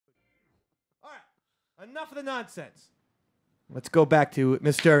Enough of the nonsense. Let's go back to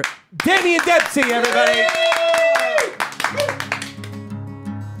Mr. Damien Dempsey, everybody.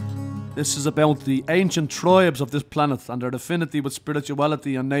 This is about the ancient tribes of this planet and their affinity with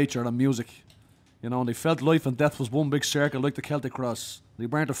spirituality and nature and music. You know, they felt life and death was one big circle like the Celtic cross. They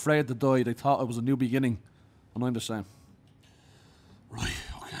weren't afraid to die. They thought it was a new beginning. And I'm the same. Right,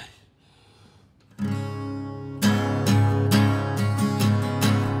 okay.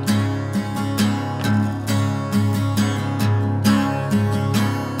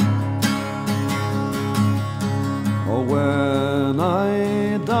 Oh, when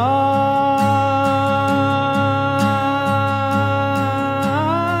I die,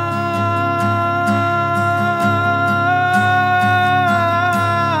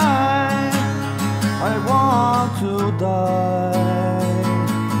 I want to die,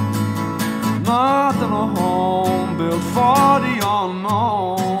 not in a home built for the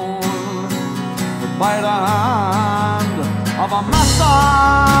unknown, but by the hand of a Maasai.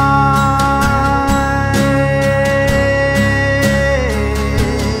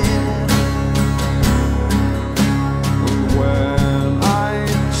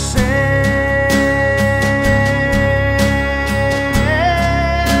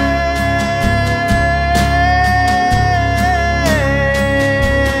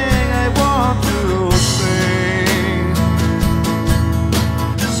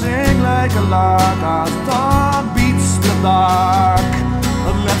 As dawn beats the dark,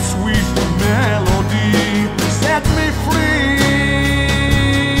 and let sweet melody set me free.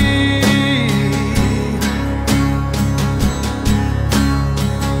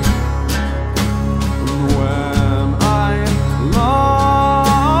 And when I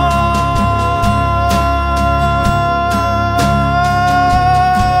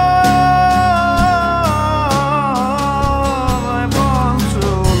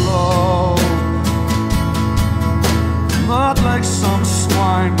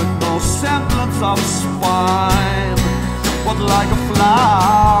of swine, but like a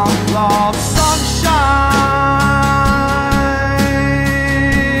flower of sunshine.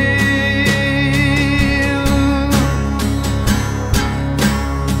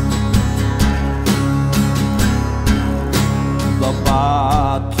 The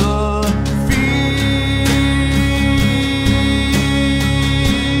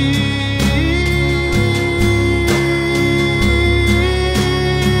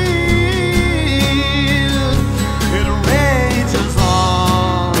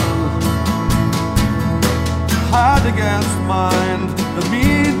against mind, the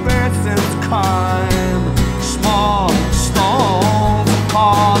mean birds its kind. Small stones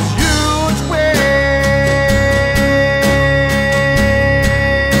cause huge waves.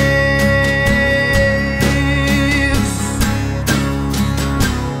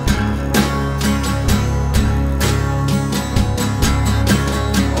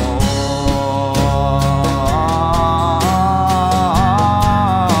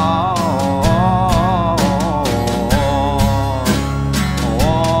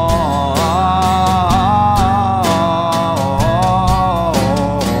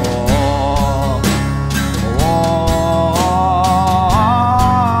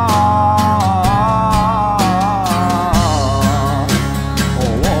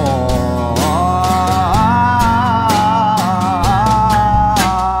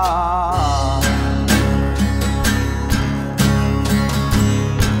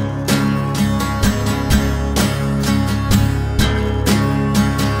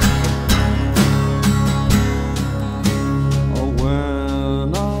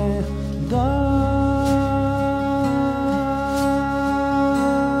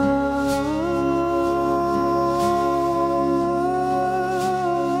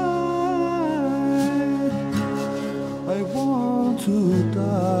 To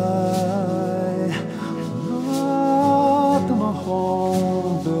die, not in a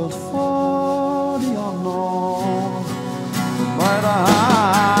home built for the unknown, but by the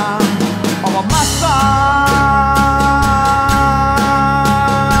hand of a Maasai.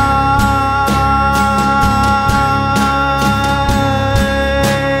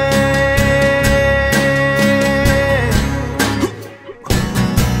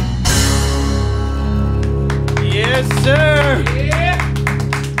 Yes, sir.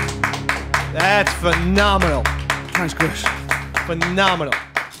 That's phenomenal. Thanks, Chris. Phenomenal.